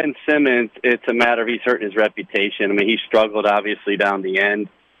 Well, with Ben Simmons, it's a matter of he's hurting his reputation. I mean, he struggled, obviously, down the end.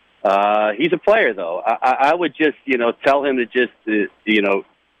 He's a player, though. I would just, tell him to just,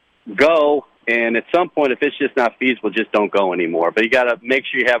 go. And at some point, if it's just not feasible, just don't go anymore. But you got to make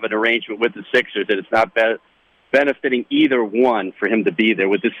sure you have an arrangement with the Sixers that it's not benefiting either one for him to be there.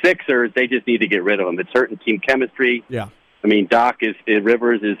 With the Sixers, they just need to get rid of him. It's hurting team chemistry. Yeah. I mean,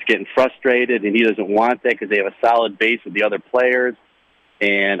 Rivers is getting frustrated, and he doesn't want that because they have a solid base with the other players.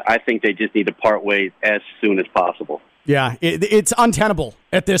 And I think they just need to part ways as soon as possible. Yeah, it's untenable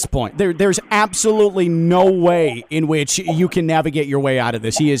at this point. There's absolutely no way in which you can navigate your way out of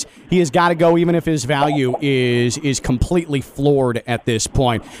this. He has got to go, even if his value is completely floored at this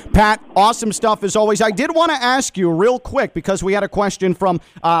point. Pat, awesome stuff as always. I did want to ask you real quick, because we had a question from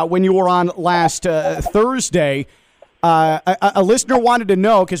when you were on last Thursday. A listener wanted to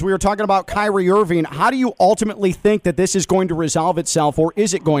know, because we were talking about Kyrie Irving, how do you ultimately think that this is going to resolve itself, or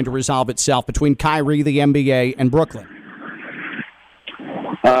is it going to resolve itself between Kyrie, the NBA, and Brooklyn?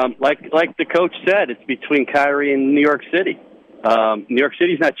 Like the coach said, it's between Kyrie and New York City. New York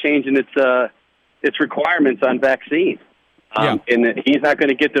City's not changing its requirements on vaccine. And he's not going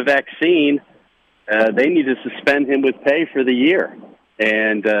to get the vaccine. They need to suspend him with pay for the year.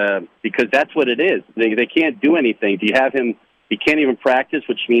 And because that's what it is. They can't do anything. Do you have him? He can't even practice,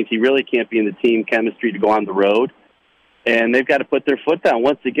 which means he really can't be in the team chemistry to go on the road. And they've got to put their foot down.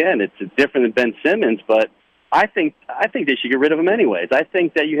 Once again, it's different than Ben Simmons, but I think they should get rid of him anyways. I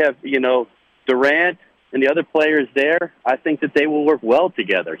think that you have, Durant and the other players there. I think that they will work well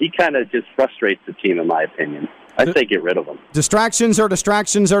together. He kind of just frustrates the team, in my opinion. I'd say get rid of them. Distractions are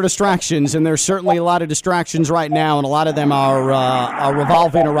distractions are distractions, and there's certainly a lot of distractions right now, and a lot of them are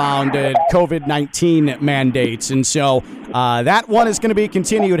revolving around COVID-19 mandates. And so that one is going to be a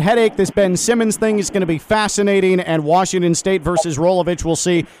continued headache. This Ben Simmons thing is going to be fascinating, and Washington State versus Rolovich, we'll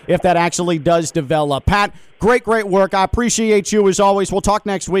see if that actually does develop. Pat, great work. I appreciate you as always. We'll talk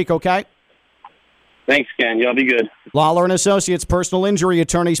next week, okay? Thanks, Ken. Y'all be good. Lawler & Associates personal injury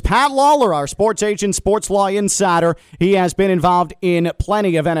attorneys. Pat Lawler, our sports agent, sports law insider. He has been involved in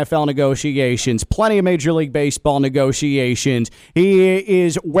plenty of NFL negotiations, plenty of Major League Baseball negotiations. He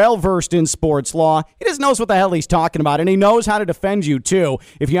is well-versed in sports law. He just knows what the hell he's talking about, and he knows how to defend you, too,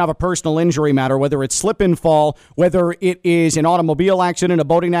 if you have a personal injury matter, whether it's slip and fall, whether it is an automobile accident, a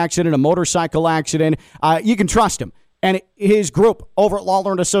boating accident, a motorcycle accident. You can trust him. And his group over at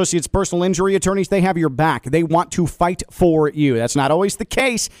Lawler & Associates Personal Injury Attorneys, they have your back. They want to fight for you. That's not always the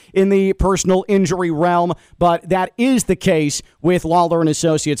case in the personal injury realm, but that is the case with Lawler &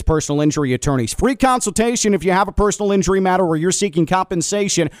 Associates Personal Injury Attorneys. Free consultation if you have a personal injury matter or you're seeking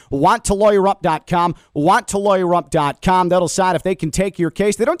compensation. WantToLawyerUp.com. WantToLawyerUp.com. That'll decide if they can take your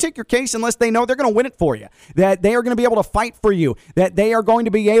case. They don't take your case unless they know they're going to win it for you, that they are going to be able to fight for you, that they are going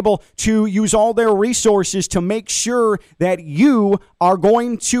to be able to use all their resources to make sure that you are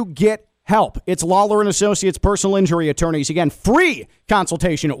going to get help. It's Lawler & Associates Personal Injury Attorneys. Again, free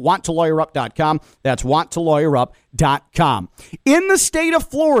consultation at WantToLawyerUp.com. That's WantToLawyerUp.com. In the state of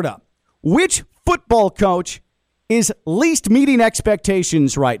Florida, which football coach is least meeting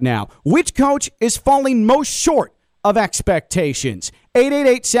expectations right now? Which coach is falling most short of expectations?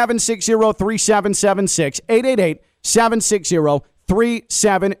 888-760-3776.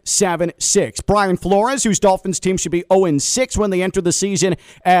 888-760-3776. Brian Flores, whose Dolphins team should be 0-6 when they enter the season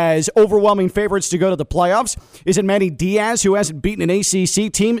as overwhelming favorites to go to the playoffs. Is it Manny Diaz, who hasn't beaten an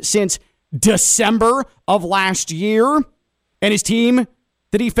ACC team since December of last year? And his team,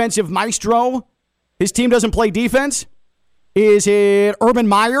 the defensive maestro, his team doesn't play defense? Is it Urban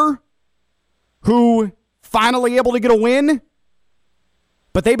Meyer, who finally able to get a win?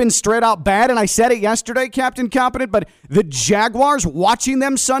 But they've been straight out bad, and I said it yesterday, Captain Competent, but the Jaguars, watching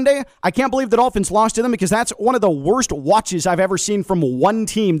them Sunday, I can't believe the Dolphins lost to them because that's one of the worst watches I've ever seen from one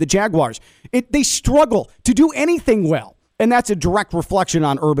team, the Jaguars. They struggle to do anything well, and that's a direct reflection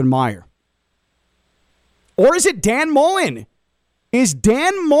on Urban Meyer. Or is it Dan Mullen, Is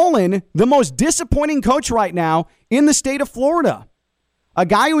Dan Mullen the most disappointing coach right now in the state of Florida? A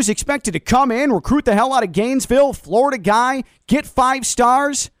guy who is expected to come in, recruit the hell out of Gainesville, Florida guy, get 5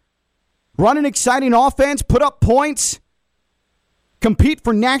 stars, run an exciting offense, put up points, compete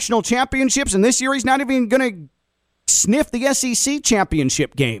for national championships, and this year he's not even going to sniff the SEC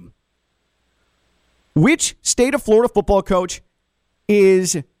championship game. Which state of Florida football coach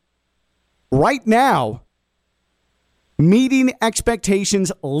is right now meeting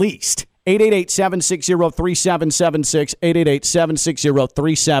expectations least? 888-760-3776,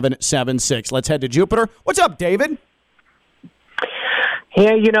 888-760-3776. Let's head to Jupiter. What's up, David?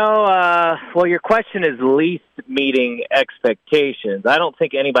 Yeah, well, your question is least meeting expectations. I don't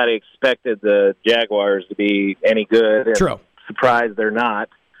think anybody expected the Jaguars to be any good. And True. Surprised they're not.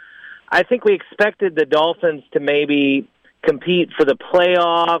 I think we expected the Dolphins to maybe compete for the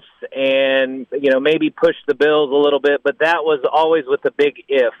playoffs and, maybe push the Bills a little bit, but that was always with a big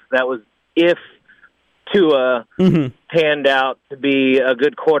if. That was if Tua panned out to be a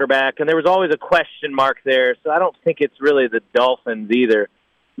good quarterback, and there was always a question mark there, so I don't think it's really the Dolphins either.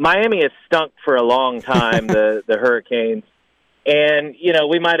 Miami has stunk for a long time, the Hurricanes, and,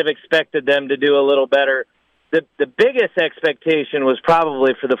 we might have expected them to do a little better. The biggest expectation was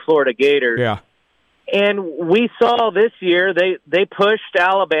probably for the Florida Gators. Yeah. And we saw this year they pushed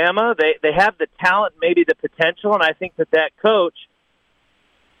Alabama. They have the talent, maybe the potential, and I think that coach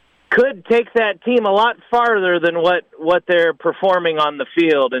could take that team a lot farther than what they're performing on the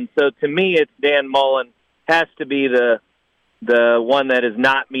field. And so to me, it's Dan Mullen has to be the one that is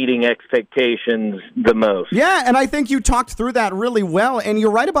not meeting expectations the most. Yeah, and I think you talked through that really well, and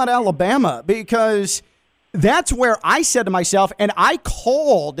you're right about Alabama, because that's where I said to myself, and I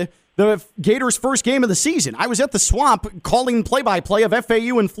called the Gators' first game of the season. I was at the Swamp calling play-by-play of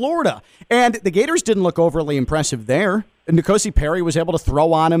FAU in Florida, and the Gators didn't look overly impressive there. N'Kosi Perry was able to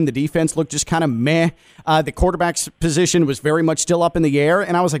throw on him. The defense looked just kind of meh. The quarterback's position was very much still up in the air,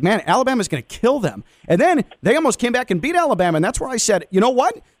 and I was like, man, Alabama's going to kill them. And then they almost came back and beat Alabama, and that's where I said, you know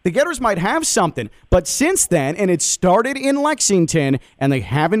what? The Gators might have something. But since then, and it started in Lexington, and they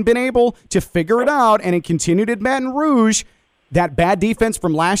haven't been able to figure it out, and it continued at Baton Rouge, that bad defense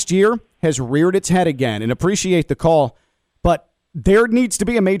from last year has reared its head again. And appreciate the call, but there needs to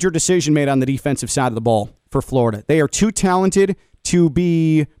be a major decision made on the defensive side of the ball for Florida. They are too talented to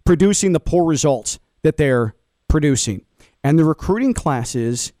be producing the poor results that they're producing. And the recruiting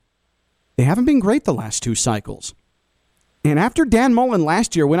classes, they haven't been great the last 2 cycles. And after Dan Mullen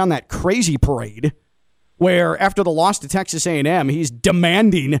last year went on that crazy parade where after the loss to Texas A&M, he's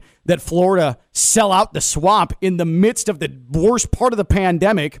demanding that Florida sell out the Swamp in the midst of the worst part of the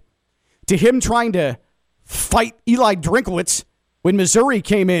pandemic, to him trying to fight Eli Drinkwitz when Missouri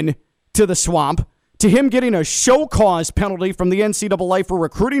came in to the Swamp, to him getting a show cause penalty from the NCAA for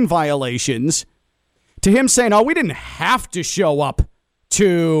recruiting violations, to him saying, we didn't have to show up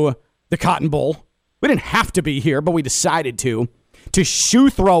to the Cotton Bowl. We didn't have to be here, but we decided to shoe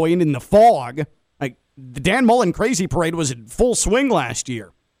throwing in the fog. Like, the Dan Mullen crazy parade was in full swing last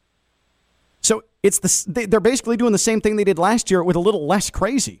year. So they're basically doing the same thing they did last year with a little less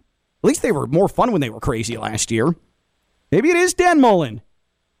crazy. At least they were more fun when they were crazy last year. Maybe it is Dan Mullen.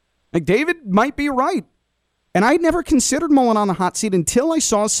 Like, David might be right. And I'd never considered Mullen on the hot seat until I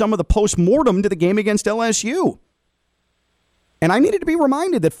saw some of the post-mortem to the game against LSU. And I needed to be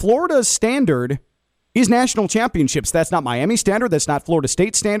reminded that Florida's standard is national championships. That's not Miami's standard. That's not Florida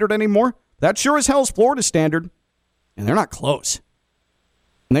State's standard anymore. That sure as hell is Florida's standard. And they're not close.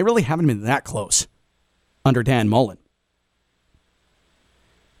 And they really haven't been that close under Dan Mullen.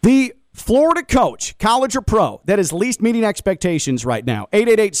 The Florida coach, college or pro, that is least meeting expectations right now.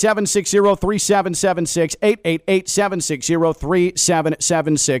 888-760-3776,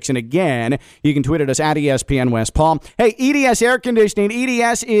 888-760-3776. And again, you can tweet at us at ESPN West Palm. Hey, EDS Air Conditioning.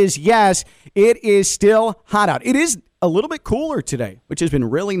 EDS is, yes, it is still hot out. It is a little bit cooler today, which has been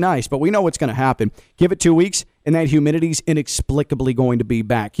really nice, but we know what's going to happen. Give it 2 weeks, and that humidity's inexplicably going to be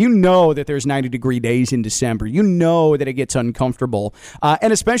back. You know that there's 90-degree days in December. You know that it gets uncomfortable.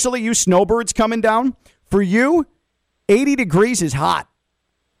 And especially you snowbirds coming down, for you, 80 degrees is hot.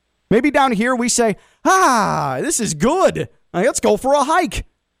 Maybe down here we say, this is good. Let's go for a hike.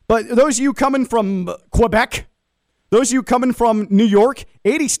 But those of you coming from Quebec, those of you coming from New York,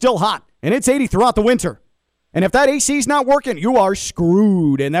 80's still hot, and it's 80 throughout the winter. And if that AC is not working, you are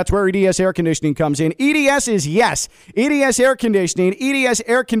screwed. And that's where EDS Air Conditioning comes in. EDS is yes. EDS Air Conditioning,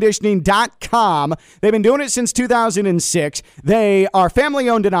 edsairconditioning.com. They've been doing it since 2006. They are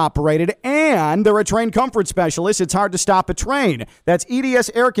family-owned and operated, and they're a train comfort specialist. It's hard to stop a train. That's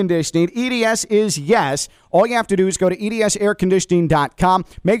EDS Air Conditioning. EDS is yes. All you have to do is go to edsairconditioning.com.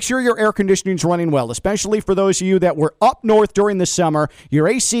 Make sure your air conditioning is running well, especially for those of you that were up north during the summer. Your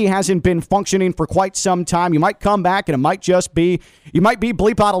AC hasn't been functioning for quite some time. You might come back and it might just be, you might be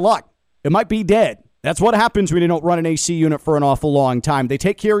bleep out of luck. It might be dead. That's what happens when you don't run an AC unit for an awful long time. They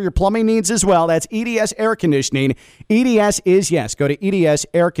take care of your plumbing needs as well. That's EDS Air Conditioning. EDS is yes. Go to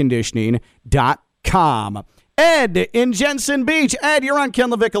edsairconditioning.com. Ed in Jensen Beach. Ed, you're on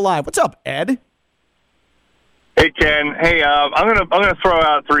Ken LaVicka Live. What's up, Ed? Hey, Ken. Hey, I'm gonna throw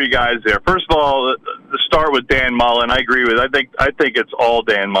out three guys there. First of all, the start with Dan Mullen. I agree with. I think it's all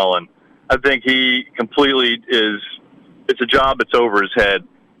Dan Mullen. I think he completely is. It's a job that's over his head.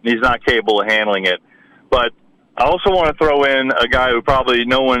 And he's not capable of handling it. But I also want to throw in a guy who probably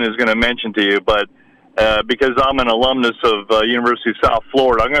no one is going to mention to you, but because I'm an alumnus of University of South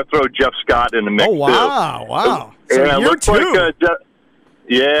Florida, I'm going to throw Jeff Scott in the mix. Oh wow, too. Wow! So yeah, looks like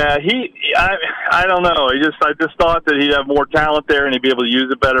yeah, I don't know. I just thought that he'd have more talent there and he'd be able to use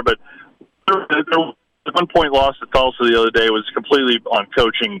it better. But the 1 point loss to Tulsa the other day was completely on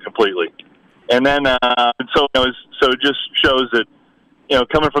coaching completely. And then so it just shows that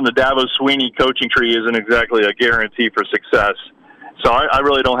coming from the Dabo Swinney coaching tree isn't exactly a guarantee for success. So I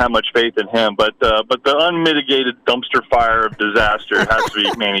really don't have much faith in him. But the unmitigated dumpster fire of disaster has to be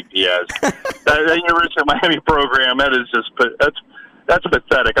Manny Diaz. That University of Miami program, that's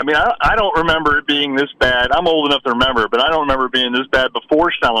pathetic. I mean, I don't remember it being this bad. I'm old enough to remember it, but I don't remember it being this bad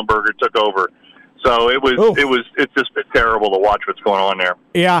before Schnellenberger took over. So it's just been terrible to watch what's going on there.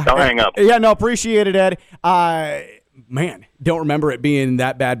 Yeah. Don't hang up. Yeah, no, appreciate it, Ed. Man, don't remember it being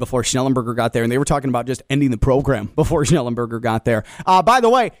that bad before Schnellenberger got there, and they were talking about just ending the program before Schnellenberger got there. By the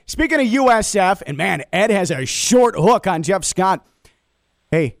way, speaking of USF, and man, Ed has a short hook on Jeff Scott.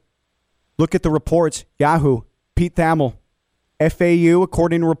 Hey, look at the reports. Yahoo, Pete Thamel. FAU,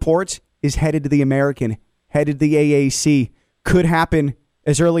 according to reports, is headed to the American, headed to the AAC. Could happen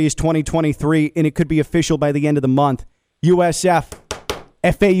as early as 2023, and it could be official by the end of the month. USF,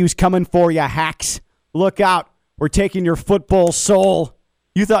 FAU's coming for you, hacks. Look out. We're taking your football soul.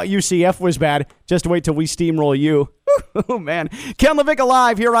 You thought UCF was bad. Just wait till we steamroll you. Oh, man. Ken LaVicka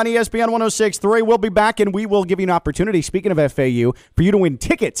Live here on ESPN 106.3. We'll be back, and we will give you an opportunity, speaking of FAU, for you to win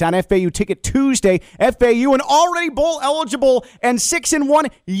tickets on FAU Ticket Tuesday. FAU, an already bowl-eligible and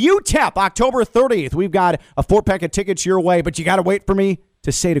 6-1 UTEP, October 30th. We've got a 4-pack of tickets your way, but you got to wait for me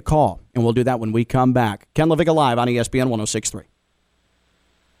to say to call, and we'll do that when we come back. Ken LaVicka Live on ESPN 106.3.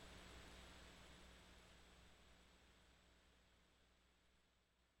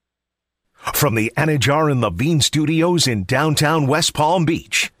 From the Anajar and Levine Studios in downtown West Palm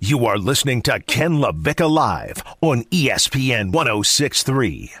Beach, you are listening to Ken LaVicka Live on ESPN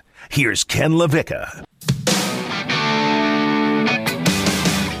 106.3. Here's Ken LaVicka.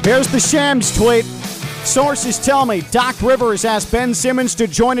 Here's the Shams tweet. Sources tell me Doc Rivers asked Ben Simmons to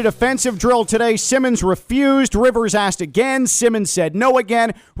join a defensive drill today. Simmons refused. Rivers asked again. Simmons said no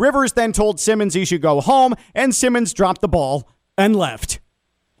again. Rivers then told Simmons he should go home, and Simmons dropped the ball and left.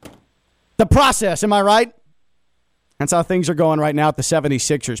 The process, am I right? That's how things are going right now at the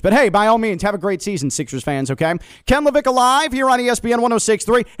 76ers. But hey, by all means, have a great season, Sixers fans, okay? Ken LaVicka Live here on ESPN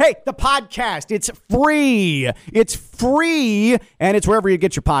 106.3. Hey, the podcast, it's free. It's free, and it's wherever you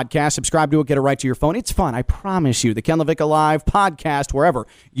get your podcast. Subscribe to it, get it right to your phone. It's fun, I promise you. The Ken LaVicka Live podcast, wherever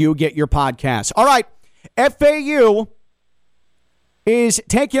you get your podcasts. All right, FAU is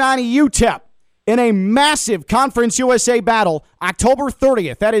taking on a UTEP in a massive Conference USA battle, October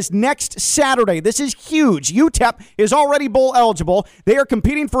 30th. That is next Saturday. This is huge. UTEP is already bowl eligible. They are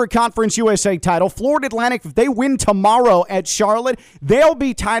competing for a Conference USA title. Florida Atlantic, if they win tomorrow at Charlotte, they'll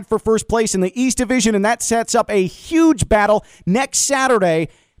be tied for first place in the East Division, and that sets up a huge battle next Saturday.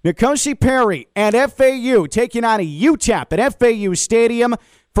 N'Kosi Perry and FAU taking on a UTEP at FAU Stadium.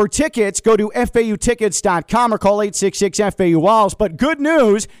 For tickets, go to FAUtickets.com or call 866-FAU-WALLS. But good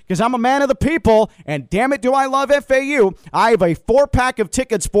news, because I'm a man of the people, and damn it, do I love FAU. I have a 4-pack of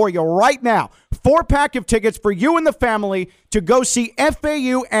tickets for you right now. 4-pack of tickets for you and the family to go see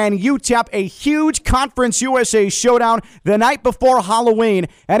FAU and UTEP, a huge Conference USA showdown the night before Halloween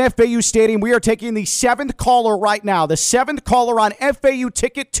at FAU Stadium. We are taking the 7th caller right now, the 7th caller on FAU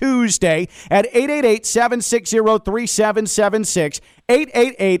Ticket Tuesday at 888-760-3776.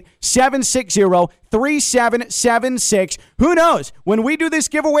 888-760-3776. Who knows? When we do this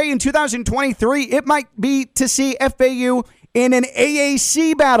giveaway in 2023, it might be to see FAU in an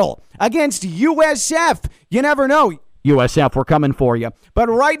AAC battle against USF. You never know. USF, we're coming for you. But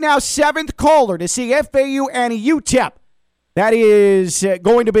right now, 7th caller to see FAU and UTEP. That is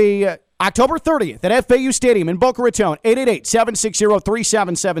going to be October 30th at FAU Stadium in Boca Raton.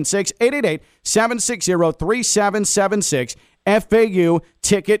 888-760-3776. 888-760-3776. FAU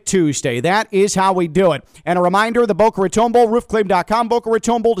Ticket Tuesday. That is how we do it. And a reminder, the Boca Raton Bowl, roofclaim.com, Boca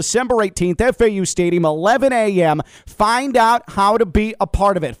Raton Bowl, December 18th, FAU Stadium, 11 a.m. Find out how to be a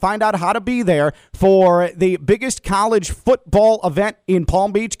part of it. Find out how to be there for the biggest college football event in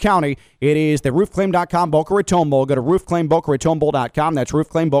Palm Beach County. It is the roofclaim.com Boca Raton Bowl. Go to roofclaimbocaratonbowl.com. That's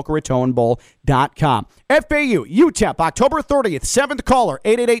roofclaimbocaratonbowl.com. FAU, UTEP, October 30th, 7th caller,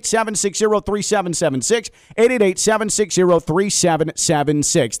 888-760-3776,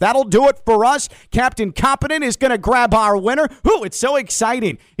 888-760-3776. That'll do it for us. Captain Competent is going to grab our winner. Ooh, it's so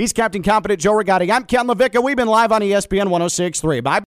exciting. He's Captain Competent, Joe Rigotti. I'm Ken LaVicka. We've been live on ESPN 106.3. Bye.